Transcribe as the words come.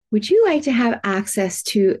Would you like to have access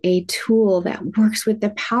to a tool that works with the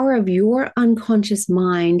power of your unconscious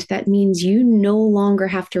mind? That means you no longer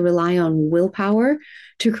have to rely on willpower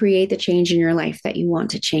to create the change in your life that you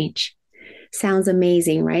want to change. Sounds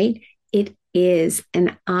amazing, right? It is.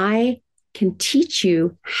 And I can teach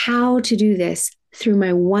you how to do this through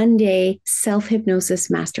my 1-day self-hypnosis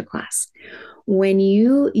masterclass. When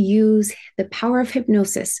you use the power of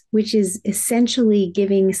hypnosis, which is essentially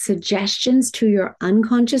giving suggestions to your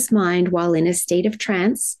unconscious mind while in a state of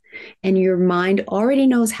trance, and your mind already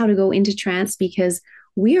knows how to go into trance because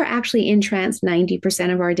we are actually in trance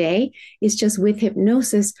 90% of our day. It's just with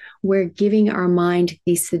hypnosis, we're giving our mind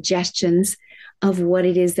these suggestions of what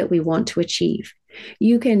it is that we want to achieve.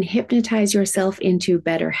 You can hypnotize yourself into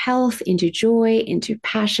better health, into joy, into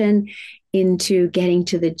passion, into getting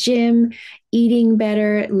to the gym, eating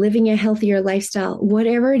better, living a healthier lifestyle,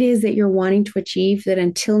 whatever it is that you're wanting to achieve that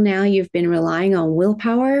until now you've been relying on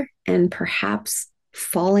willpower and perhaps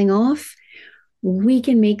falling off. We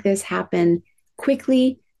can make this happen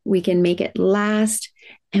quickly. We can make it last,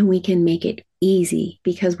 and we can make it easy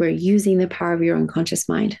because we're using the power of your unconscious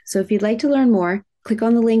mind. So if you'd like to learn more, click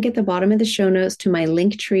on the link at the bottom of the show notes to my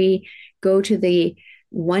link tree. Go to the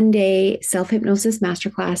 1-day self-hypnosis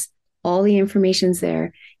masterclass. All the information's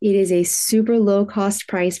there. It is a super low cost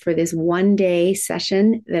price for this 1-day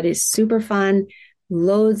session that is super fun,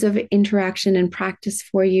 loads of interaction and practice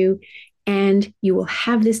for you. And you will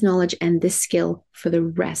have this knowledge and this skill for the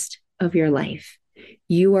rest of your life.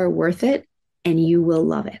 You are worth it, and you will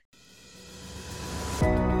love it.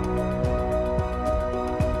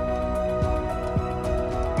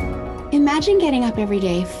 Imagine getting up every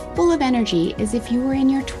day full of energy as if you were in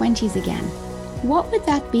your 20s again. What would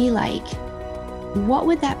that be like? What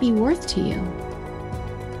would that be worth to you?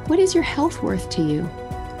 What is your health worth to you?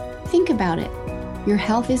 Think about it. Your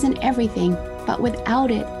health isn't everything, but without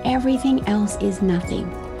it, everything else is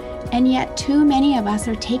nothing. And yet too many of us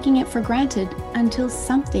are taking it for granted until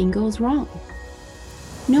something goes wrong.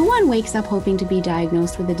 No one wakes up hoping to be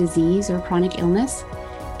diagnosed with a disease or chronic illness,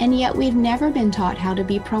 and yet we've never been taught how to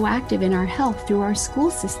be proactive in our health through our school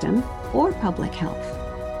system or public health.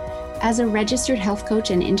 As a registered health coach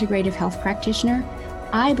and integrative health practitioner,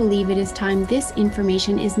 I believe it is time this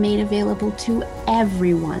information is made available to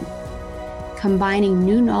everyone. Combining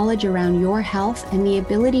new knowledge around your health and the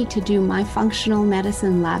ability to do my functional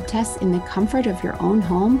medicine lab tests in the comfort of your own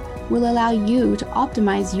home will allow you to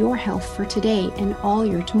optimize your health for today and all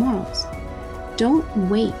your tomorrows. Don't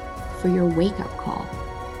wait for your wake-up call.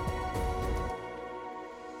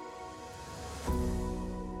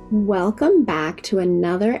 Welcome back to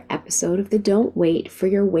another episode of the Don't Wait for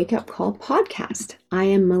Your Wake Up Call podcast. I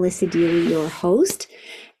am Melissa Deely, your host,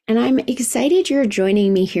 and I'm excited you're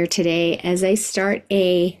joining me here today as I start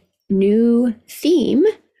a new theme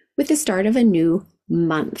with the start of a new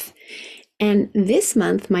month. And this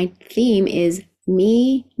month, my theme is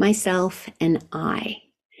me, myself, and I.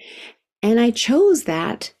 And I chose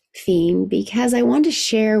that theme because I want to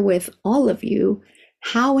share with all of you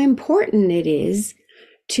how important it is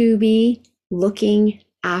to be looking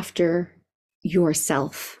after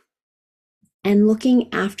yourself and looking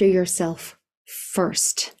after yourself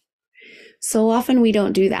first. So often we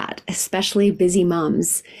don't do that, especially busy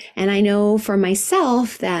moms. And I know for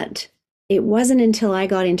myself that it wasn't until I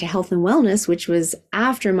got into health and wellness, which was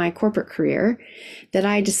after my corporate career, that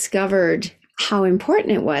I discovered how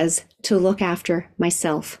important it was to look after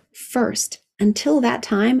myself first. Until that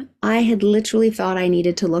time, I had literally thought I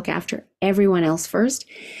needed to look after everyone else first.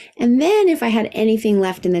 And then if I had anything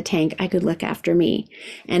left in the tank, I could look after me.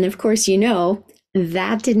 And of course, you know,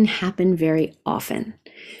 that didn't happen very often.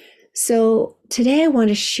 So today I want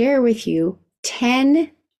to share with you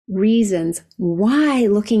 10 reasons why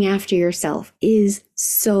looking after yourself is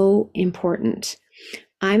so important.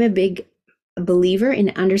 I'm a big believer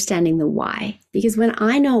in understanding the why, because when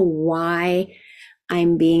I know why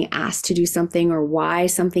I'm being asked to do something or why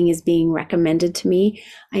something is being recommended to me,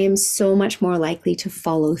 I am so much more likely to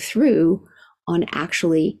follow through on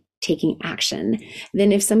actually taking action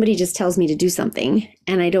than if somebody just tells me to do something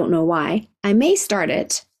and I don't know why. I may start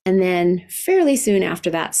it and then fairly soon after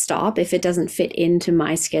that stop if it doesn't fit into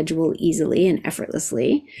my schedule easily and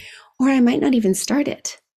effortlessly, or I might not even start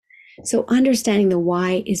it. So understanding the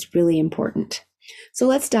why is really important. So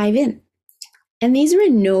let's dive in. And these are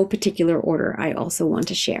in no particular order, I also want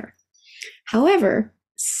to share. However,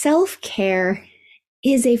 self-care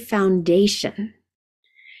is a foundation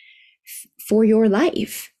for your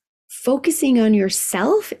life. Focusing on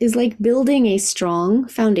yourself is like building a strong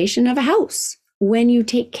foundation of a house. when you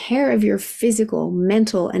take care of your physical,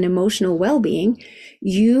 mental, and emotional well-being,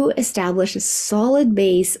 you establish a solid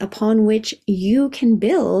base upon which you can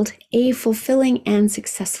build a fulfilling and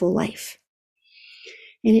successful life.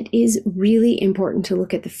 And it is really important to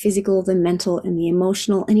look at the physical, the mental, and the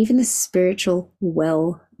emotional, and even the spiritual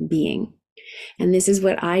well-being. And this is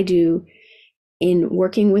what I do in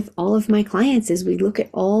working with all of my clients, is we look at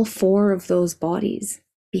all 4 of those bodies,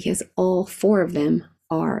 because all 4 of them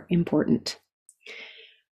are important.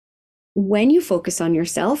 When you focus on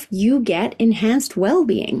yourself, you get enhanced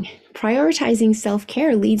well-being. Prioritizing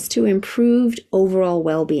self-care leads to improved overall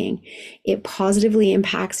well-being. It positively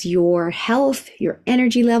impacts your health, your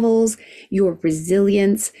energy levels, your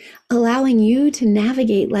resilience, allowing you to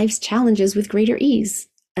navigate life's challenges with greater ease.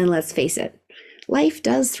 And let's face it, life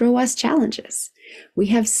does throw us challenges. We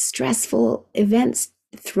have stressful events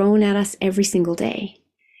thrown at us every single day.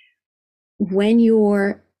 When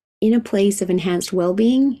you're in a place of enhanced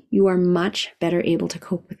well-being, you are much better able to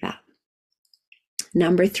cope with that.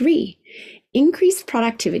 Number 3, increased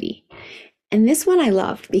productivity. And this one I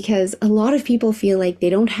loved, because a lot of people feel like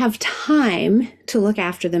they don't have time to look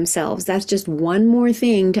after themselves. That's just one more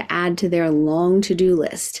thing to add to their long to-do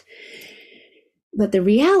list. But the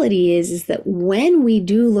reality is that when we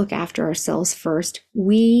do look after ourselves first,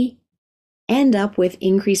 we end up with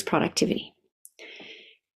increased productivity.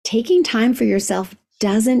 Taking time for yourself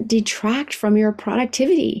doesn't detract from your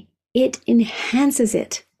productivity. It enhances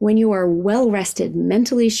it. When you are well rested,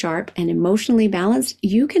 mentally sharp, and emotionally balanced,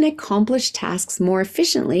 you can accomplish tasks more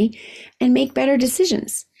efficiently and make better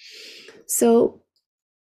decisions. So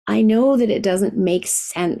I know that it doesn't make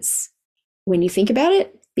sense when you think about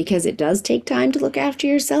it, because it does take time to look after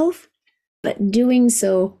yourself, but doing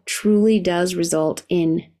so truly does result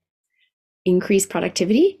in increased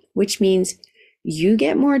productivity, which means you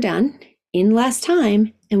get more done in less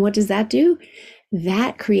time. And what does that do?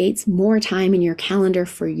 That creates more time in your calendar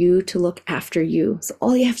for you to look after you. So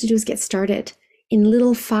all you have to do is get started in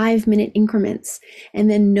little 5-minute increments,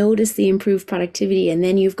 and then notice the improved productivity. And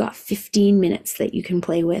then you've got 15 minutes that you can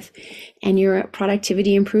play with, and your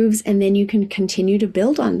productivity improves. And then you can continue to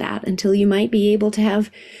build on that until you might be able to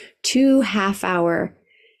have 2 half-hour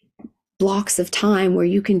blocks of time where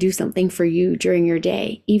you can do something for you during your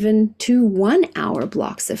day, even 2 1-hour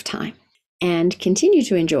blocks of time, and continue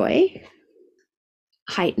to enjoy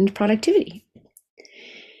heightened productivity.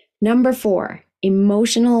 Number 4,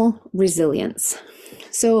 emotional resilience.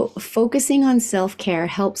 So focusing on self-care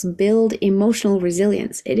helps build emotional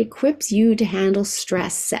resilience. It equips you to handle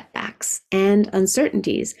stress, setbacks, and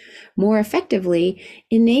uncertainties more effectively,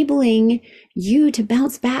 enabling you to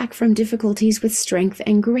bounce back from difficulties with strength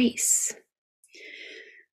and grace.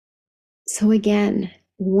 So again,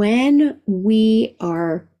 when we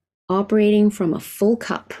are operating from a full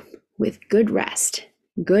cup with good rest,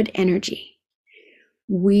 good energy,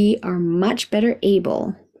 we are much better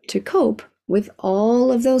able to cope with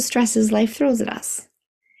all of those stresses life throws at us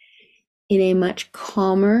in a much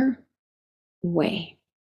calmer way.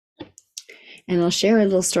 And I'll share a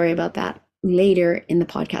little story about that later in the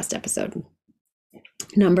podcast episode.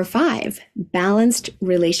 Number 5, balanced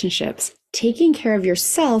relationships. Taking care of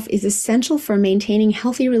yourself is essential for maintaining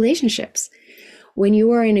healthy relationships. When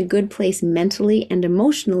you are in a good place mentally and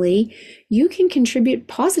emotionally, you can contribute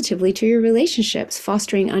positively to your relationships,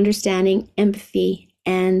 fostering understanding, empathy,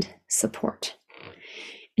 and support.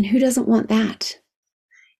 And who doesn't want that?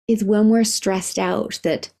 It's when we're stressed out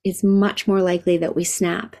that it's much more likely that we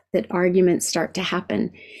snap, that arguments start to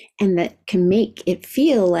happen, and that can make it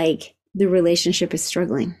feel like the relationship is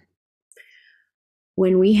struggling.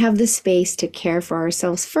 When we have the space to care for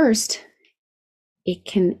ourselves first, it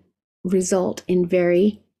can result in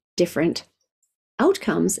very different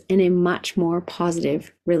outcomes in a much more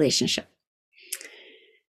positive relationship.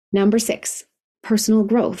 Number 6, personal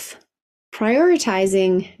growth.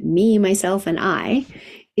 Prioritizing me, myself, and I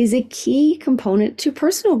is a key component to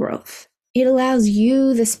personal growth. It allows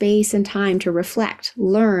you the space and time to reflect,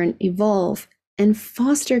 learn, evolve, and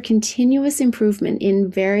foster continuous improvement in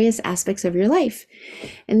various aspects of your life.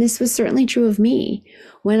 And this was certainly true of me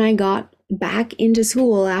when I got back into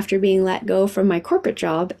school after being let go from my corporate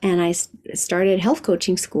job, and I started health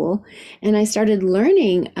coaching school, and I started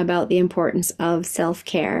learning about the importance of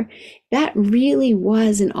self-care. That really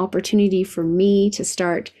was an opportunity for me to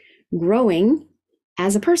start growing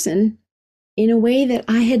as a person in a way that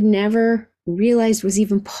I had never realized was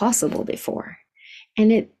even possible before.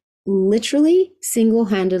 And it literally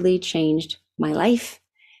single-handedly changed my life,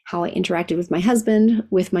 how I interacted with my husband,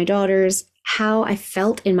 with my daughters, how I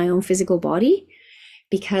felt in my own physical body,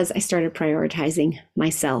 because I started prioritizing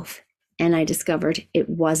myself, and I discovered it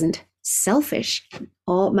wasn't selfish.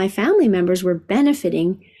 All my family members were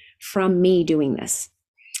benefiting from me doing this.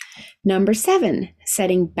 Number 7,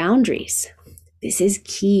 setting boundaries. This is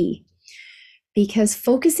key because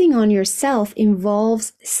focusing on yourself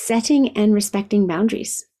involves setting and respecting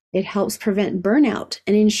boundaries. It helps prevent burnout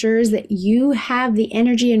and ensures that you have the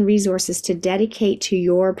energy and resources to dedicate to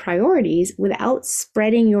your priorities without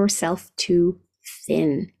spreading yourself too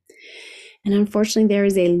thin. And unfortunately, there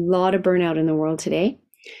is a lot of burnout in the world today.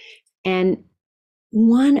 And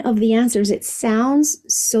one of the answers, it sounds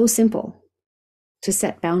so simple to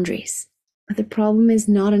set boundaries, but the problem is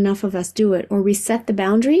not enough of us do it, or we set the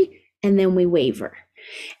boundary and then we waver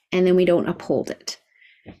and then we don't uphold it.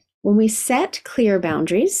 When we set clear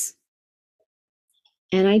boundaries,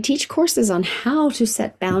 and I teach courses on how to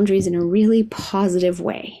set boundaries in a really positive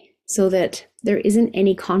way so that there isn't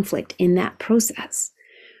any conflict in that process.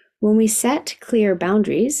 When we set clear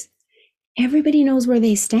boundaries, everybody knows where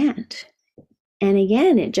they stand. And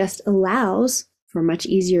again, it just allows for much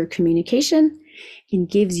easier communication and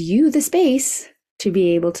gives you the space to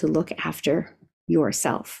be able to look after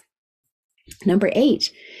yourself. Number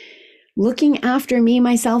 8, looking after me,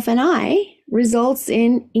 myself, and I results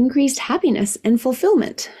in increased happiness and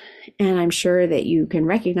fulfillment. And I'm sure that you can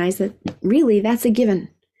recognize that really that's a given.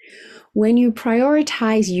 When you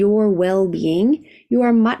prioritize your well-being, you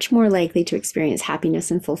are much more likely to experience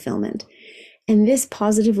happiness and fulfillment. And this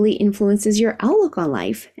positively influences your outlook on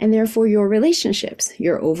life and therefore your relationships,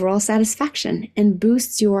 your overall satisfaction, and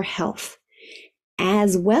boosts your health.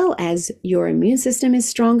 As well as your immune system is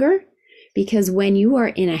stronger, because when you are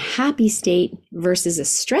in a happy state versus a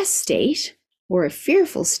stress state or a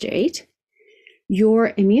fearful state,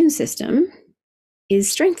 your immune system is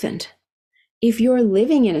strengthened. If you're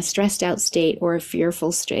living in a stressed out state or a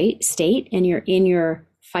fearful state and you're in your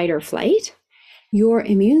fight or flight, your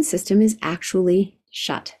immune system is actually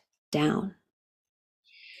shut down.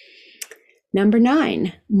 Number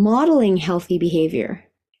 9, modeling healthy behavior.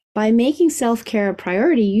 By making self-care a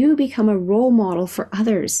priority, you become a role model for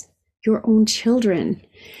others, your own children,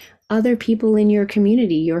 other people in your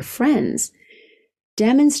community, your friends,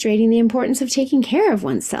 demonstrating the importance of taking care of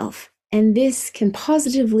oneself. And this can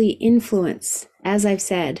positively influence, as I've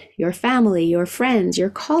said, your family, your friends, your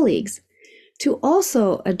colleagues, to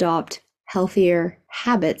also adopt healthier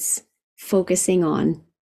habits, focusing on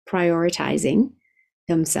prioritizing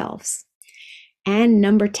themselves. And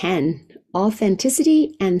number 10,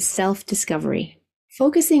 authenticity and self-discovery.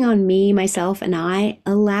 Focusing on me, myself, and I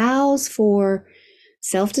allows for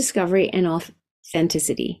self-discovery and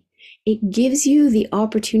authenticity. It gives you the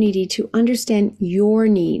opportunity to understand your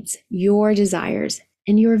needs, your desires,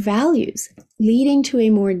 and your values, leading to a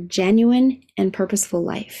more genuine and purposeful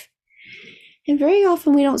life. And very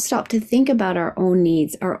often we don't stop to think about our own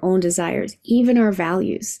needs, our own desires, even our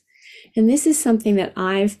values. And this is something that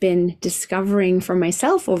I've been discovering for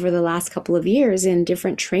myself over the last couple of years in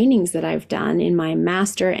different trainings that I've done. In my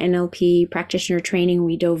master NLP practitioner training,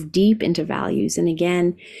 we dove deep into values. And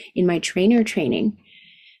again, in my trainer training,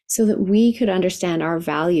 so that we could understand our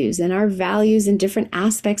values and our values in different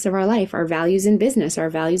aspects of our life, our values in business, our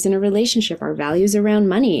values in a relationship, our values around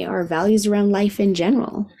money, our values around life in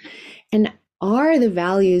general. And are the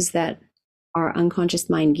values that our unconscious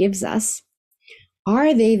mind gives us,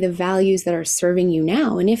 are they the values that are serving you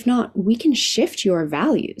now? And if not, we can shift your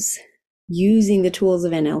values using the tools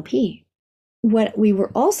of NLP. What we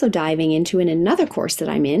were also diving into in another course that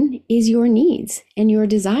I'm in is your needs and your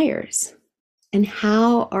desires. And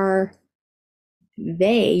how are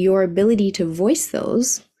they, your ability to voice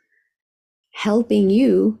those, helping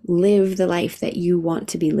you live the life that you want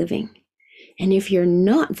to be living? And if you're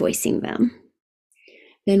not voicing them,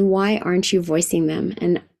 then why aren't you voicing them?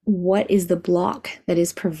 And what is the block that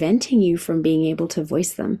is preventing you from being able to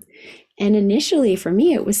voice them? And initially for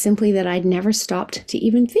me, it was simply that I'd never stopped to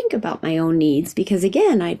even think about my own needs because,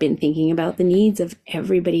 again, I'd been thinking about the needs of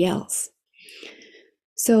everybody else.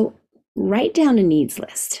 So write down a needs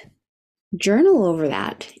list. Journal over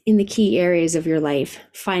that in the key areas of your life: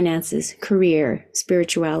 finances, career,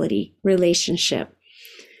 spirituality, relationship,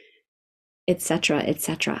 etc.,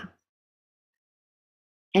 etc.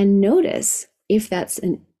 And notice if that's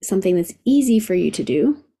something that's easy for you to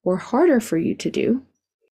do or harder for you to do.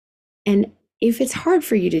 And if it's hard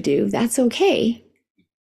for you to do, that's okay.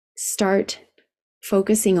 Start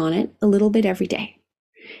focusing on it a little bit every day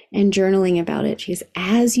and journaling about it, because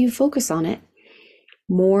as you focus on it,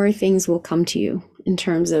 more things will come to you in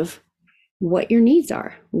terms of what your needs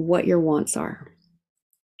are, what your wants are.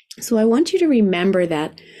 So I want you to remember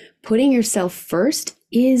that putting yourself first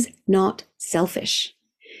is not selfish.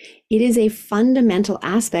 It is a fundamental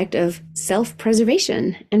aspect of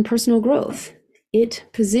self-preservation and personal growth. It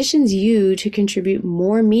positions you to contribute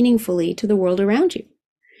more meaningfully to the world around you.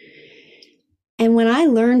 And when I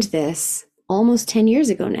learned this almost 10 years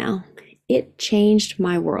ago now, it changed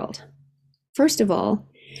my world. First of all,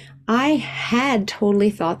 I had totally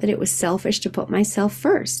thought that it was selfish to put myself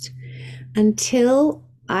first until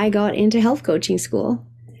I got into health coaching school,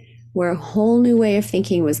 where a whole new way of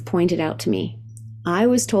thinking was pointed out to me. I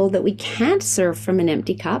was told that we can't serve from an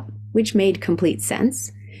empty cup, which made complete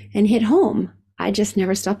sense and hit home. I just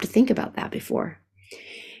never stopped to think about that before.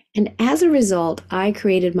 And as a result, I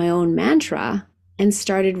created my own mantra and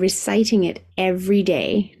started reciting it every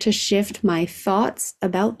day to shift my thoughts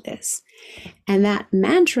about this. And that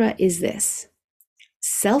mantra is this: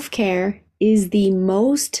 self-care is the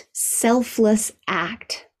most selfless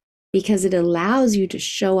act because it allows you to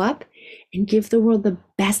show up and give the world the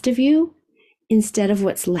best of you instead of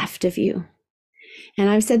what's left of you. And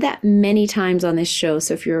I've said that many times on this show,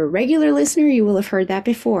 so if you're a regular listener, you will have heard that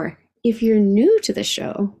before. If you're new to the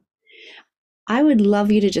show, I would love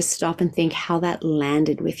you to just stop and think how that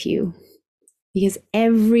landed with you. Because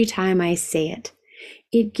every time I say it,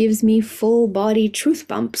 it gives me full body truth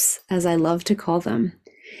bumps, as I love to call them.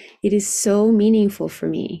 It is so meaningful for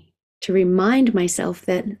me to remind myself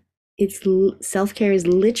that self-care is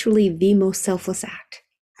literally the most selfless act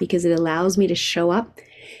because it allows me to show up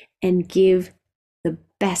and give the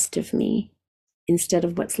best of me instead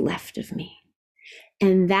of what's left of me.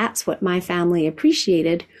 And that's what my family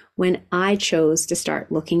appreciated when I chose to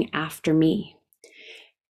start looking after me.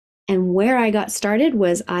 And where I got started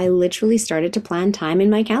was I literally started to plan time in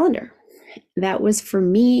my calendar. That was for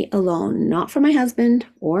me alone, not for my husband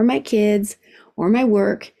or my kids or my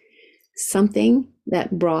work, something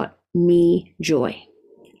that brought me joy.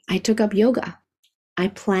 I took up yoga. I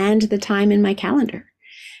planned the time in my calendar.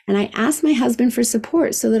 And I asked my husband for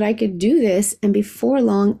support so that I could do this. And before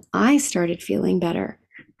long, I started feeling better,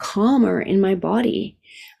 calmer in my body.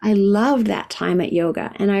 I loved that time at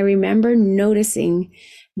yoga. And I remember noticing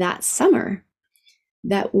that summer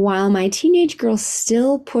that while my teenage girl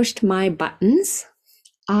still pushed my buttons,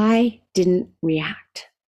 I didn't react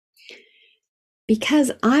because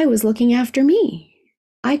I was looking after me.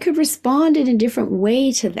 I could respond in a different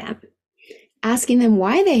way to them, asking them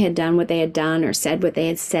why they had done what they had done or said what they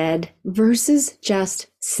had said versus just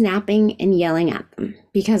snapping and yelling at them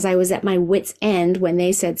because I was at my wit's end when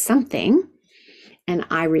they said something and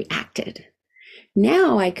I reacted.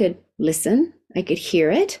 Now I could listen, I could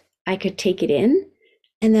hear it, I could take it in,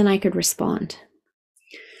 and then I could respond.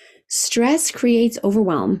 Stress creates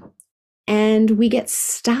overwhelm and we get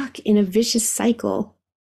stuck in a vicious cycle.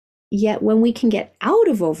 Yet when we can get out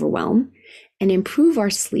of overwhelm and improve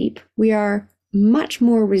our sleep, we are much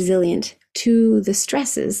more resilient to the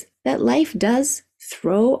stresses that life does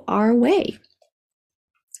throw our way.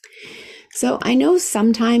 So I know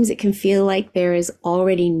sometimes it can feel like there is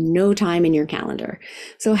already no time in your calendar.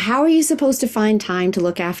 So how are you supposed to find time to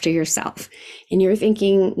look after yourself? And you're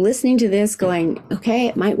thinking, listening to this going, okay,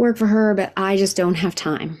 it might work for her, but I just don't have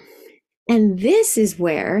time. And this is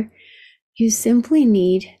where you simply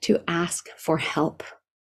need to ask for help,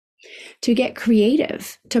 to get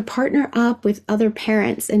creative, to partner up with other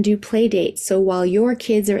parents and do play dates. So while your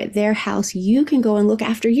kids are at their house, you can go and look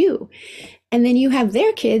after you. And then you have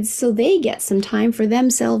their kids so they get some time for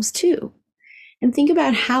themselves too. And think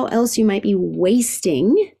about how else you might be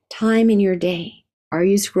wasting time in your day. Are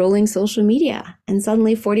you scrolling social media and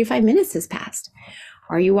suddenly 45 minutes has passed?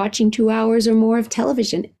 Are you watching 2 hours or more of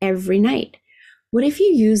television every night? What if you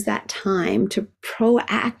use that time to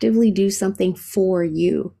proactively do something for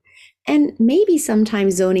you? And maybe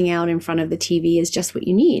sometimes zoning out in front of the TV is just what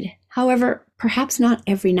you need. However, perhaps not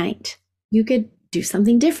every night. You could do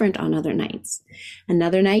something different on other nights.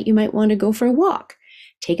 Another night you might want to go for a walk,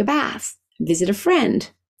 take a bath, visit a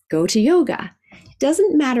friend, go to yoga. It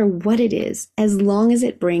doesn't matter what it is, as long as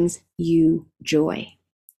it brings you joy.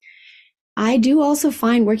 I do also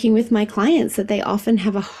find working with my clients that they often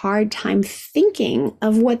have a hard time thinking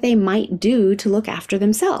of what they might do to look after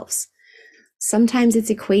themselves. Sometimes it's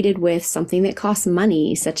equated with something that costs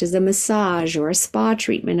money, such as a massage or a spa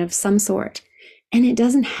treatment of some sort, and it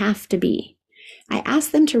doesn't have to be. I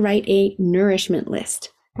ask them to write a nourishment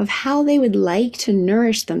list of how they would like to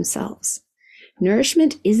nourish themselves.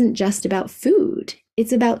 Nourishment isn't just about food.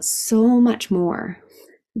 It's about so much more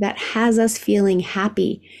that has us feeling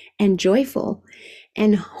happy and joyful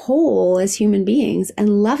and whole as human beings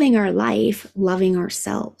and loving our life, loving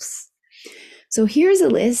ourselves. So here's a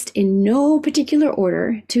list in no particular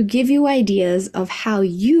order to give you ideas of how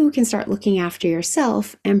you can start looking after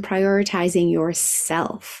yourself and prioritizing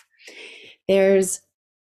yourself. There's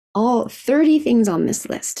all 30 things on this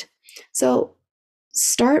list. So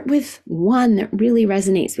start with one that really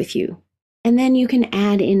resonates with you, and then you can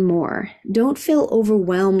add in more. Don't feel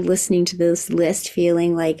overwhelmed listening to this list,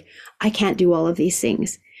 feeling like I can't do all of these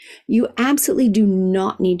things. You absolutely do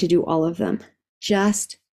not need to do all of them.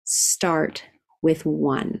 Just start with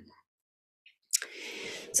one.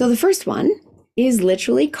 So the first one is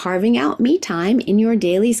literally carving out me time in your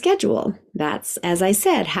daily schedule. That's, as I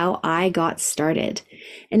said, how I got started.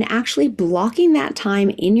 And actually blocking that time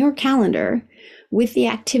in your calendar with the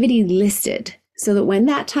activity listed, so that when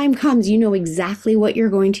that time comes, you know exactly what you're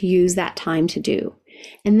going to use that time to do.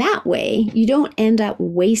 And that way, you don't end up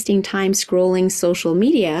wasting time scrolling social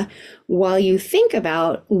media while you think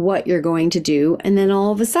about what you're going to do, and then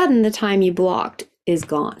all of a sudden, the time you blocked is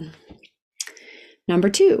gone. Number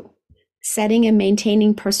 2, setting and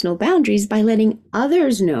maintaining personal boundaries by letting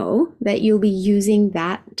others know that you'll be using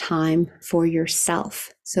that time for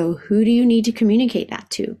yourself. So who do you need to communicate that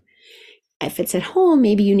to? If it's at home,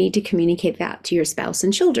 maybe you need to communicate that to your spouse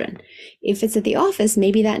and children. If it's at the office,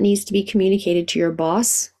 maybe that needs to be communicated to your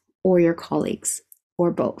boss or your colleagues,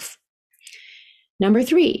 or both. Number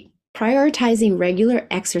 3, prioritizing regular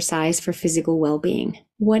exercise for physical well-being.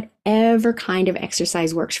 Whatever kind of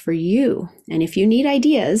exercise works for you. And if you need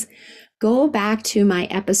ideas, go back to my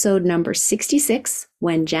episode number 66,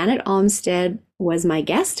 when Janet Olmstead was my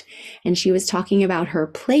guest, and she was talking about her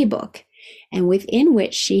playbook, and within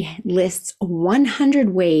which she lists 100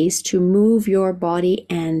 ways to move your body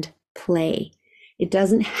and play. It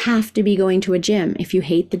doesn't have to be going to a gym. If you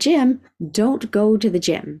hate the gym, don't go to the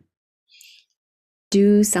gym.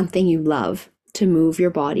 Do something you love to move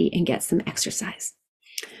your body and get some exercise.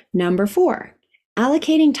 Number 4,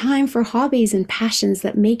 allocating time for hobbies and passions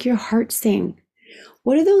that make your heart sing.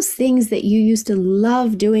 What are those things that you used to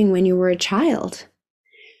love doing when you were a child?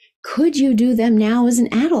 Could you do them now as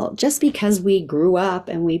an adult? Just because we grew up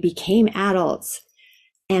and we became adults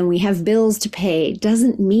and we have bills to pay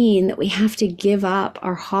doesn't mean that we have to give up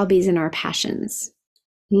our hobbies and our passions.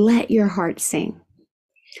 Let your heart sing.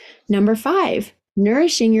 Number 5,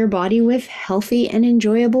 nourishing your body with healthy and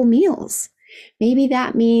enjoyable meals. Maybe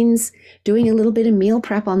that means doing a little bit of meal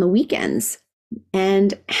prep on the weekends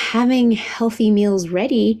and having healthy meals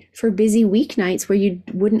ready for busy weeknights where you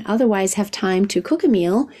wouldn't otherwise have time to cook a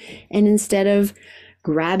meal. And instead of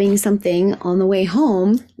grabbing something on the way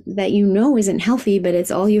home that you know isn't healthy, but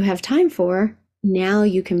it's all you have time for, now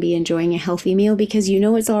you can be enjoying a healthy meal because you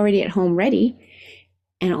know it's already at home ready,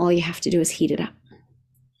 and all you have to do is heat it up.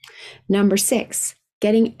 Number 6,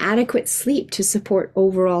 getting adequate sleep to support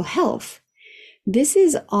overall health. This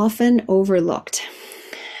is often overlooked.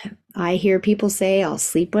 I hear people say, I'll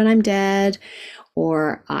sleep when I'm dead,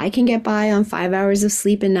 or I can get by on 5 hours of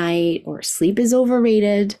sleep a night, or sleep is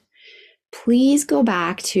overrated. Please go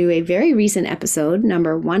back to a very recent episode,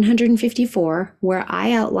 number 154, where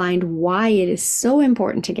I outlined why it is so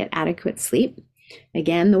important to get adequate sleep.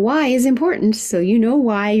 Again, the why is important, so you know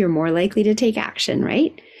why you're more likely to take action,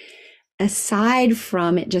 right? Aside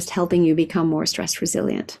from it just helping you become more stress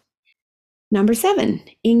resilient. Number 7,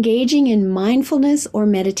 engaging in mindfulness or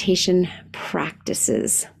meditation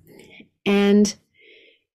practices. And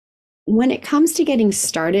when it comes to getting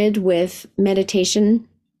started with meditation,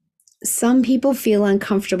 some people feel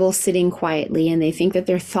uncomfortable sitting quietly, and they think that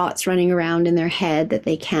their thoughts running around in their head that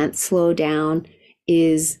they can't slow down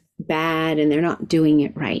is bad and they're not doing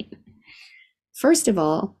it right. First of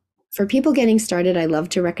all, for people getting started, I love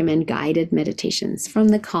to recommend guided meditations from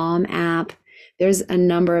the Calm app. There's a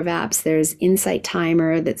number of apps. There's Insight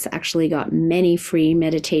Timer that's actually got many free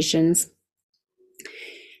meditations,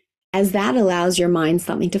 as that allows your mind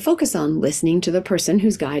something to focus on, listening to the person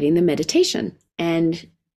who's guiding the meditation. And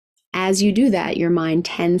as you do that, your mind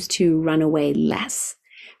tends to run away less.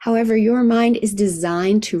 However, your mind is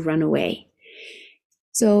designed to run away.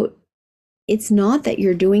 So it's not that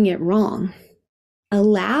you're doing it wrong.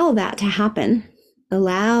 Allow that to happen.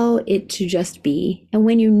 Allow it to just be. And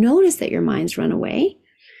when you notice that your mind's run away,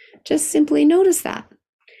 just simply notice that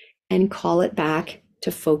and call it back to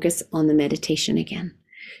focus on the meditation again.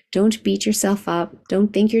 Don't beat yourself up.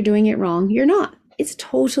 Don't think you're doing it wrong. You're not. It's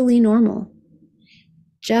totally normal.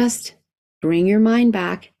 Just bring your mind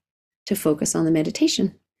back to focus on the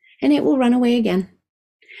meditation, and it will run away again.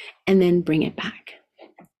 And then bring it back.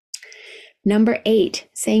 Number 8,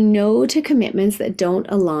 saying no to commitments that don't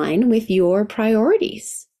align with your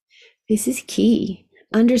priorities. This is key.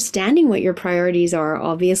 Understanding what your priorities are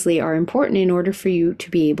obviously are important in order for you to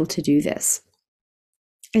be able to do this.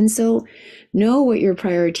 And so know what your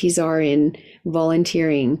priorities are in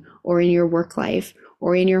volunteering or in your work life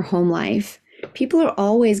or in your home life. People are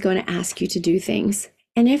always going to ask you to do things.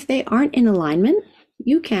 And if they aren't in alignment,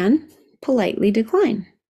 you can politely decline.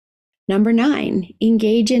 Number 9,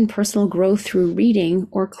 engage in personal growth through reading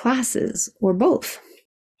or classes or both.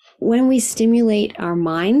 When we stimulate our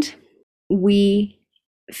mind, we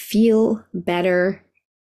feel better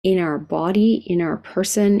in our body, in our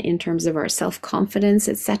person, in terms of our self-confidence,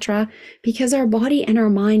 etc., because our body and our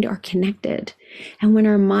mind are connected. And when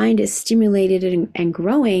our mind is stimulated and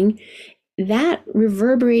growing, that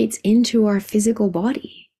reverberates into our physical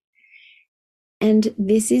body. And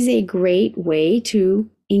this is a great way to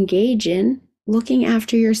engage in looking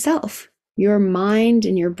after yourself. Your mind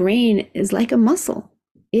and your brain is like a muscle.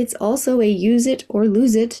 It's also a use it or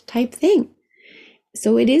lose it type thing.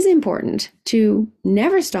 So it is important to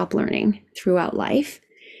never stop learning throughout life,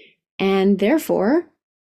 and therefore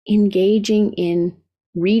engaging in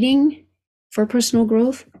reading for personal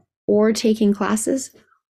growth or taking classes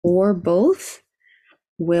or both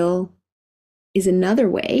is another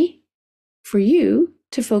way for you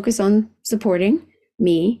to focus on supporting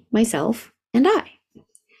me, myself, and I.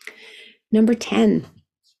 Number 10,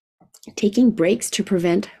 taking breaks to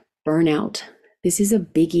prevent burnout. This is a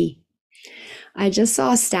biggie. I just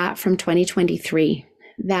saw a stat from 2023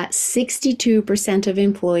 that 62% of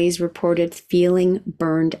employees reported feeling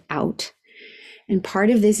burned out. And part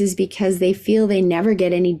of this is because they feel they never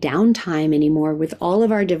get any downtime anymore. With all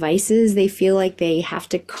of our devices, they feel like they have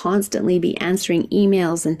to constantly be answering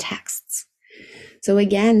emails and texts. So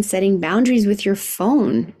again, setting boundaries with your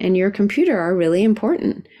phone and your computer are really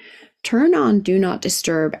important. Turn on Do Not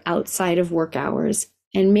Disturb outside of work hours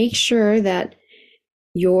and make sure that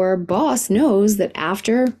your boss knows that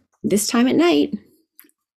after this time at night,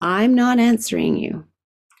 I'm not answering you.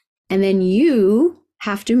 And then you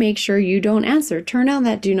have to make sure you don't answer. Turn on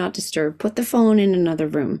that Do Not Disturb. Put the phone in another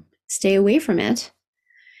room. Stay away from it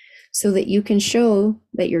so that you can show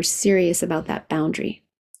that you're serious about that boundary.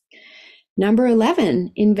 Number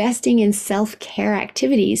 11, investing in self-care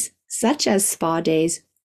activities such as spa days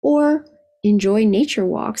or enjoy nature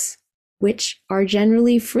walks, which are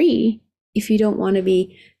generally free if you don't want to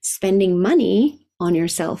be spending money on your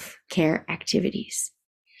self-care activities.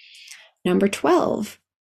 Number 12,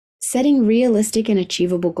 setting realistic and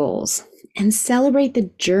achievable goals, and celebrate the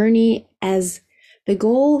journey, as the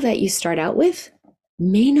goal that you start out with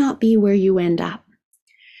may not be where you end up.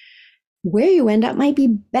 Where you end up might be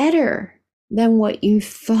better than what you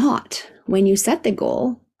thought when you set the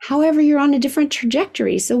goal. However, you're on a different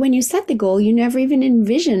trajectory. So when you set the goal, you never even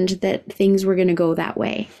envisioned that things were going to go that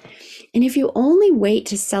way. And if you only wait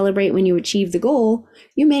to celebrate when you achieve the goal,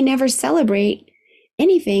 you may never celebrate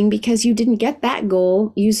anything because you didn't get that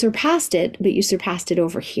goal. You surpassed it, but you surpassed it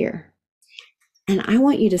over here. And I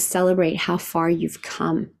want you to celebrate how far you've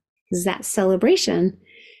come, because that celebration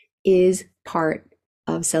is part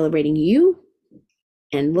of celebrating you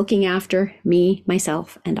and looking after me,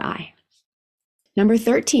 myself, and I. Number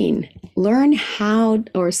 13, learn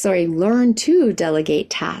to delegate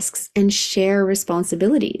tasks and share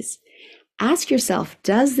responsibilities. Ask yourself,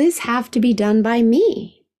 does this have to be done by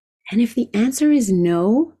me? And if the answer is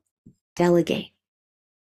no, delegate.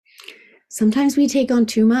 Sometimes we take on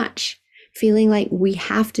too much, feeling like we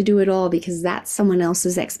have to do it all because that's someone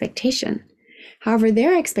else's expectation. However,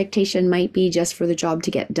 their expectation might be just for the job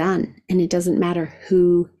to get done, and it doesn't matter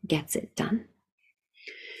who gets it done.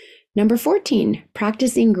 Number 14,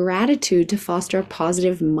 practicing gratitude to foster a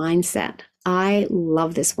positive mindset. I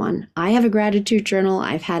love this one. I have a gratitude journal.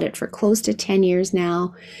 I've had it for close to 10 years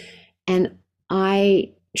now, and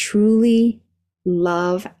I truly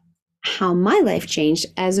love how my life changed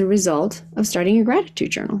as a result of starting a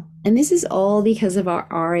gratitude journal. And this is all because of our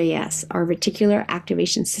RAS, our reticular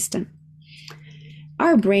activation system.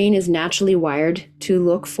 Our brain is naturally wired to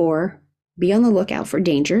be on the lookout for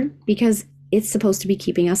danger because it's supposed to be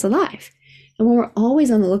keeping us alive. And when we're always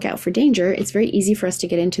on the lookout for danger, it's very easy for us to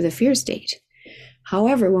get into the fear state.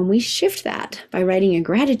 However, when we shift that by writing a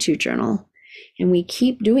gratitude journal, and we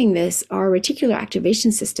keep doing this, our reticular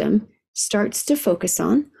activation system starts to focus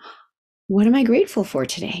on, what am I grateful for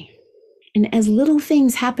today? And as little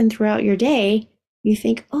things happen throughout your day, you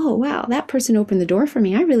think, oh, wow, that person opened the door for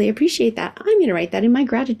me. I really appreciate that. I'm going to write that in my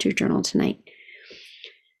gratitude journal tonight.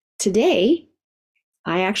 Today,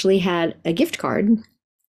 I actually had a gift card,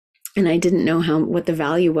 and I didn't know what the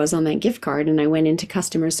value was on that gift card. And I went into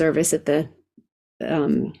customer service at the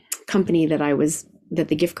company that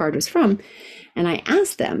the gift card was from, and I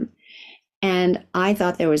asked them, and I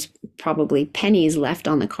thought there was probably pennies left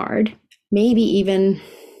on the card, maybe even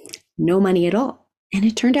no money at all. And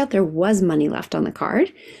it turned out there was money left on the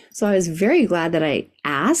card. So I was very glad that I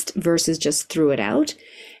asked versus just threw it out.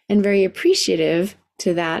 and very appreciative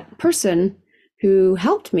to that person who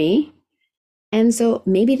helped me. And so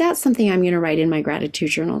maybe that's something I'm going to write in my gratitude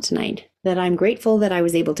journal tonight, that I'm grateful that I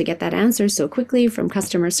was able to get that answer so quickly from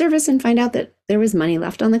customer service and find out that there was money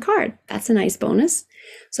left on the card. That's a nice bonus.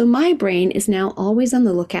 So my brain is now always on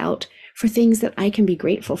the lookout for things that I can be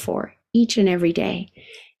grateful for each and every day.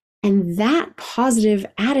 And that positive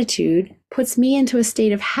attitude puts me into a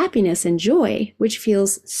state of happiness and joy, which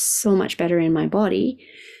feels so much better in my body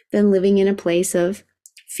than living in a place of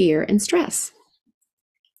fear and stress.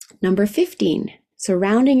 Number 15,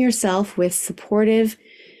 surrounding yourself with supportive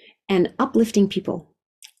and uplifting people.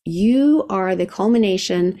 You are the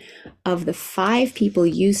culmination of the 5 people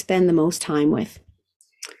you spend the most time with.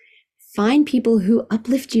 Find people who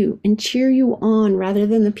uplift you and cheer you on rather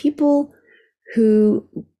than the people who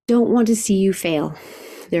don't want to see you fail.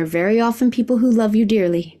 They're very often people who love you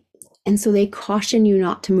dearly, and so they caution you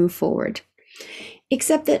not to move forward.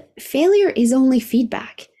 Except that failure is only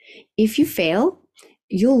feedback. If you fail,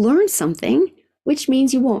 you'll learn something, which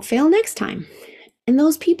means you won't fail next time. And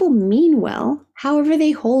those people mean well, however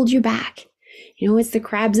they hold you back. It's the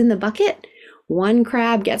crabs in the bucket. One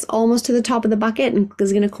crab gets almost to the top of the bucket and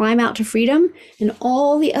is going to climb out to freedom, and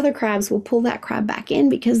all the other crabs will pull that crab back in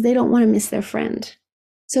because they don't want to miss their friend.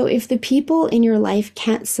 So if the people in your life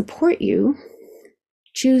can't support you,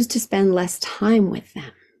 choose to spend less time with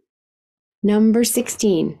them. Number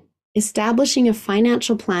 16, establishing a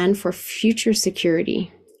financial plan for future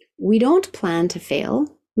security. We don't plan to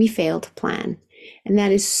fail, we fail to plan. And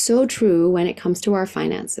that is so true when it comes to our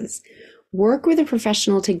finances. Work with a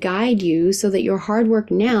professional to guide you so that your hard work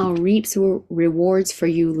now reaps rewards for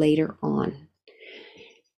you later on.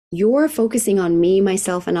 Your focusing on me,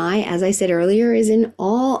 myself, and I, as I said earlier, is in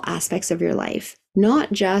all aspects of your life,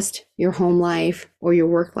 not just your home life or your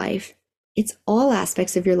work life. It's all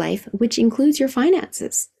aspects of your life, which includes your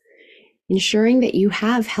finances, ensuring that you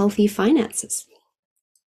have healthy finances.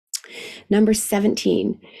 Number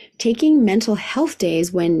 17, taking mental health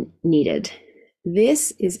days when needed.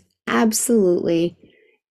 This is absolutely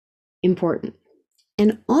important.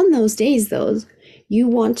 And on those days, you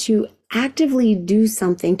want to actively do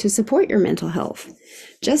something to support your mental health.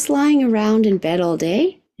 Just lying around in bed all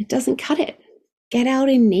day, it doesn't cut it. Get out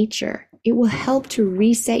in nature. It will help to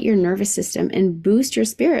reset your nervous system and boost your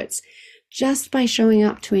spirits just by showing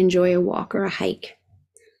up to enjoy a walk or a hike.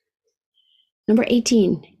 Number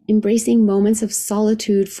 18, embracing moments of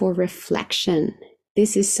solitude for reflection.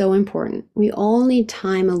 This is so important. We all need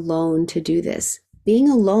time alone to do this. Being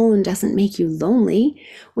alone doesn't make you lonely.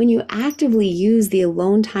 When you actively use the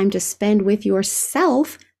alone time to spend with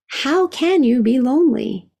yourself, how can you be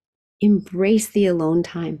lonely? Embrace the alone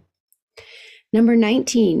time. Number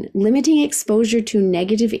 19, limiting exposure to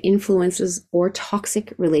negative influences or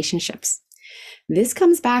toxic relationships. This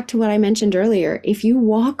comes back to what I mentioned earlier. If you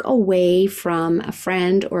walk away from a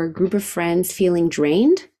friend or a group of friends feeling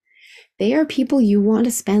drained, they are people you want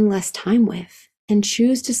to spend less time with, and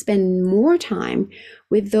choose to spend more time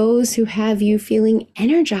with those who have you feeling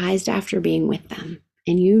energized after being with them,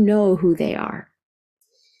 and you know who they are.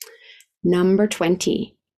 Number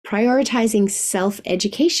 20, prioritizing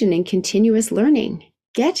self-education and continuous learning.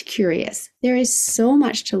 Get curious. There is so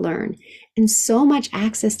much to learn and so much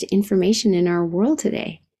access to information in our world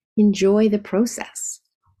today. Enjoy the process.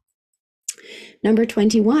 Number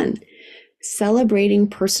 21, celebrating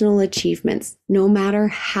personal achievements, no matter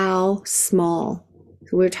how small.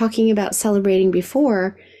 So we were talking about celebrating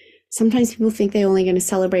before. Sometimes people think they're only going to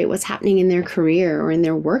celebrate what's happening in their career or in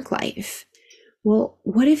their work life. Well,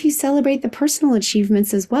 what if you celebrate the personal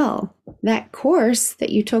achievements as well? That course that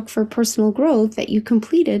you took for personal growth that you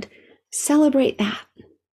completed, celebrate that.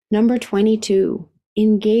 Number 22,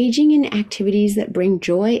 engaging in activities that bring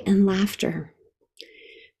joy and laughter.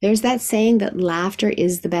 There's that saying that laughter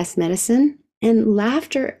is the best medicine, and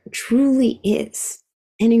laughter truly is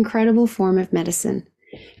an incredible form of medicine,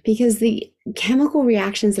 because the chemical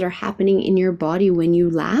reactions that are happening in your body when you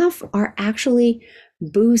laugh are actually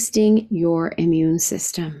boosting your immune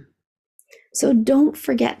system. So don't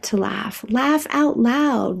forget to laugh. Laugh out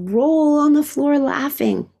loud. Roll on the floor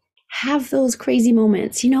laughing. Have those crazy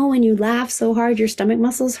moments. When you laugh so hard your stomach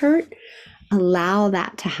muscles hurt? Allow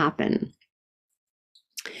that to happen.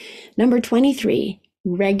 Number 23,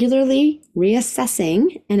 regularly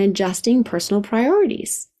reassessing and adjusting personal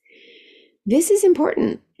priorities. This is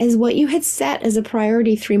important, as what you had set as a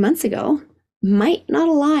priority 3 months ago might not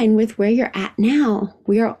align with where you're at now.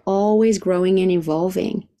 We are always growing and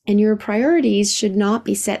evolving, and your priorities should not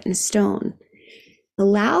be set in stone.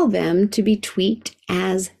 Allow them to be tweaked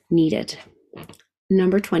as needed.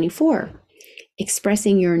 Number 24,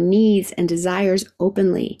 expressing your needs and desires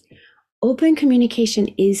openly. Open communication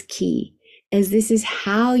is key, as this is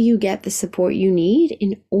how you get the support you need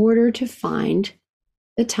in order to find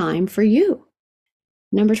the time for you.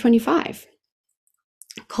 Number 25,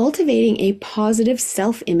 cultivating a positive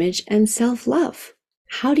self-image and self-love.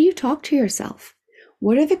 How do you talk to yourself?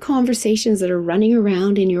 What are the conversations that are running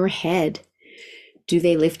around in your head? Do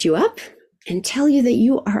they lift you up and tell you that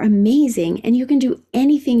you are amazing and you can do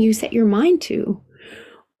anything you set your mind to?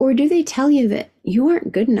 Or do they tell you that you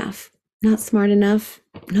aren't good enough, not smart enough,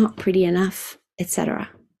 not pretty enough, etc.?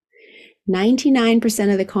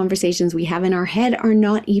 99% of the conversations we have in our head are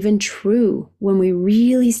not even true when we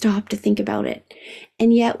really stop to think about it.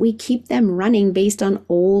 And yet we keep them running based on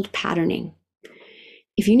old patterning.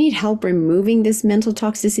 If you need help removing this mental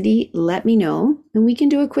toxicity, let me know, and we can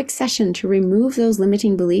do a quick session to remove those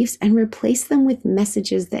limiting beliefs and replace them with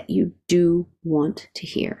messages that you do want to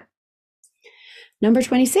hear. Number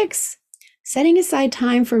 26, setting aside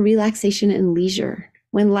time for relaxation and leisure.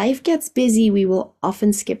 When life gets busy, we will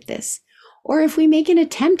often skip this. Or if we make an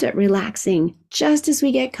attempt at relaxing, just as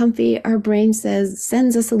we get comfy, our brain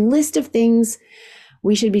sends us a list of things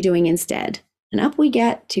we should be doing instead. And up we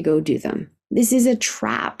get to go do them. This is a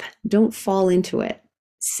trap. Don't fall into it.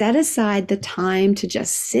 Set aside the time to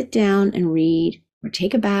just sit down and read or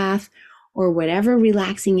take a bath or whatever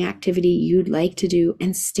relaxing activity you'd like to do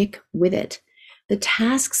and stick with it. The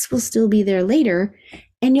tasks will still be there later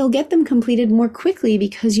and you'll get them completed more quickly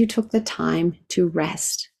because you took the time to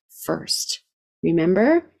rest first.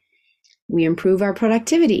 Remember, we improve our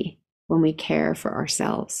productivity when we care for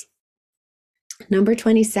ourselves. Number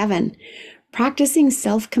 27, practicing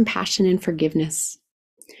self-compassion and forgiveness.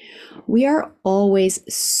 We are always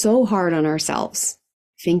so hard on ourselves,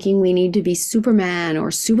 thinking we need to be Superman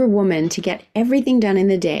or Superwoman to get everything done in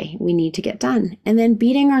the day we need to get done, and then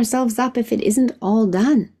beating ourselves up if it isn't all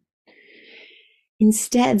done.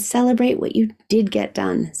 Instead, celebrate what you did get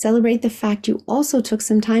done. Celebrate the fact you also took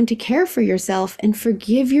some time to care for yourself and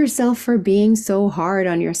forgive yourself for being so hard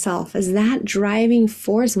on yourself, as that driving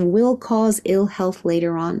force will cause ill health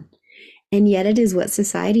later on. And yet it is what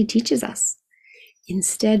society teaches us.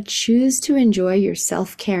 Instead, choose to enjoy your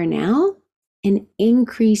self-care now and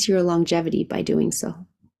increase your longevity by doing so.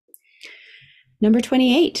 Number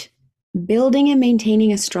 28, building and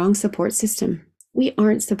maintaining a strong support system. We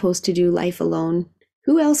aren't supposed to do life alone.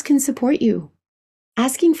 Who else can support you?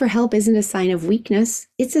 Asking for help isn't a sign of weakness,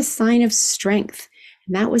 it's a sign of strength.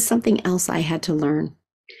 And that was something else I had to learn.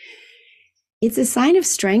 It's a sign of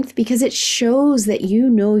strength because it shows that you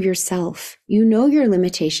know yourself, you know your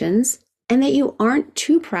limitations, and that you aren't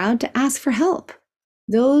too proud to ask for help.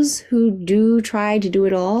 Those who do try to do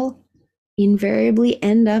it all invariably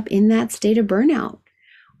end up in that state of burnout,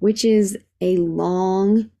 which is a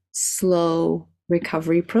long, slow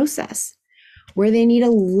recovery process where they need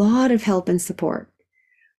a lot of help and support.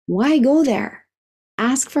 Why go there?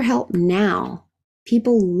 Ask for help now.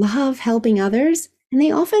 People love helping others, and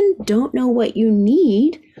they often don't know what you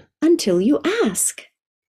need until you ask.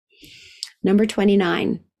 Number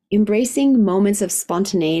 29, embracing moments of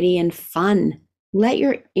spontaneity and fun. Let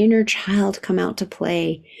your inner child come out to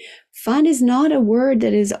play. Fun is not a word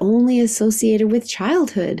that is only associated with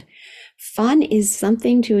childhood. Fun is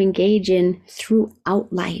something to engage in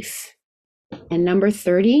throughout life. And number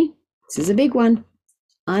 30, this is a big one,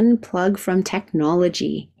 unplug from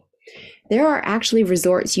technology. There are actually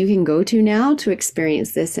resorts you can go to now to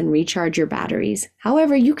experience this and recharge your batteries.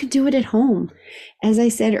 However, you can do it at home. As I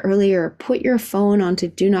said earlier, put your phone onto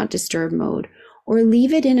do not disturb mode, or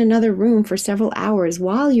leave it in another room for several hours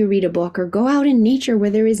while you read a book, or go out in nature where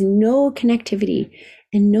there is no connectivity,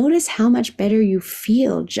 and notice how much better you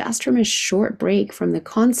feel just from a short break from the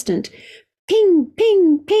constant ping,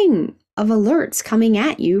 ping, ping of alerts coming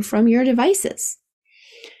at you from your devices.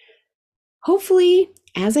 Hopefully,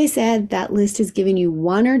 as I said, that list has given you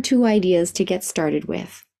one or two ideas to get started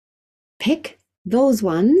with. Pick those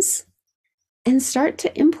ones and start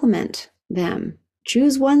to implement them.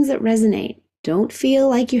 Choose ones that resonate. Don't feel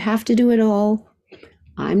like you have to do it all.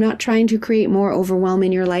 I'm not trying to create more overwhelm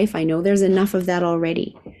in your life. I know there's enough of that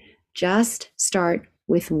already. Just start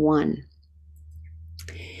with one.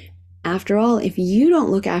 After all, if you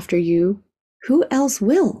don't look after you, who else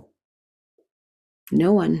will?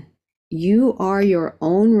 No one. You are your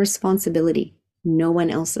own responsibility, no one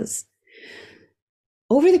else's.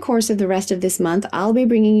 Over the course of the rest of this month, I'll be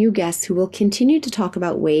bringing you guests who will continue to talk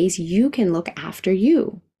about ways you can look after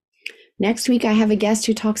you. Next week, I have a guest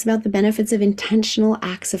who talks about the benefits of intentional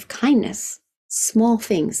acts of kindness, small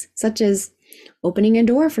things such as opening a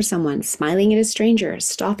door for someone, smiling at a stranger,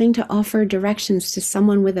 stopping to offer directions to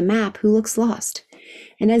someone with a map who looks lost.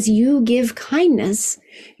 And as you give kindness,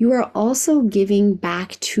 you are also giving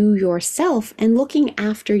back to yourself and looking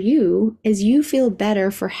after you as you feel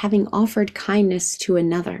better for having offered kindness to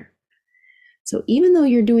another. So even though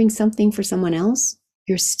you're doing something for someone else,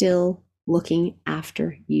 you're still looking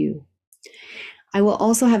after you. I will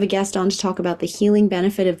also have a guest on to talk about the healing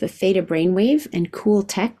benefit of the theta brainwave and cool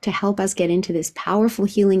tech to help us get into this powerful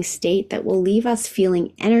healing state that will leave us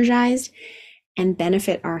feeling energized and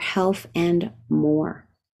benefit our health and more.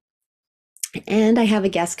 And I have a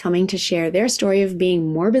guest coming to share their story of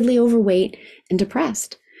being morbidly overweight and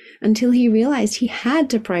depressed until he realized he had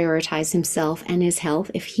to prioritize himself and his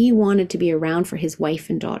health if he wanted to be around for his wife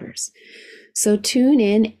and daughters. So tune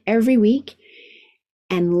in every week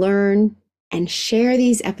and learn and share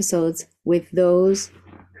these episodes with those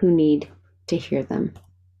who need to hear them.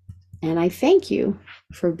 And I thank you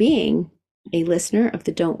for being a listener of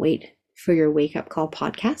the Don't Wait for Your Wake Up Call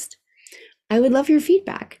podcast. I would love your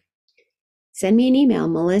feedback. Send me an email,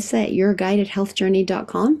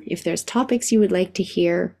 melissa@yourguidedhealthjourney.com, if there's topics you would like to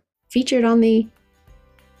hear featured on the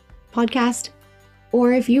podcast,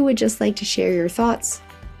 or if you would just like to share your thoughts,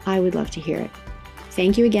 I would love to hear it.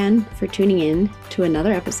 Thank you again for tuning in to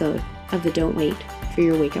another episode of the Don't Wait for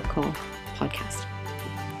Your Wake Up Call podcast.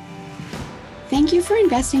 Thank you for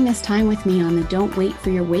investing this time with me on the Don't Wait for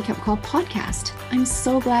Your Wake Up Call podcast. I'm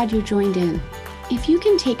so glad you joined in. If you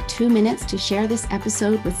can take 2 minutes to share this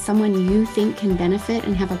episode with someone you think can benefit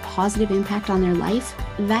and have a positive impact on their life,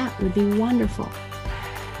 that would be wonderful.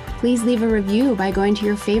 Please leave a review by going to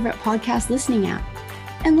your favorite podcast listening app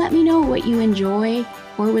and let me know what you enjoy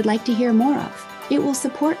or would like to hear more of. It will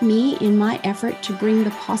support me in my effort to bring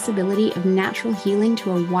the possibility of natural healing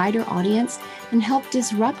to a wider audience and help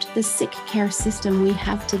disrupt the sick care system we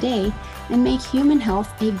have today and make human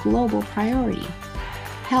health a global priority.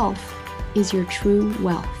 Health is your true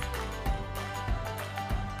wealth.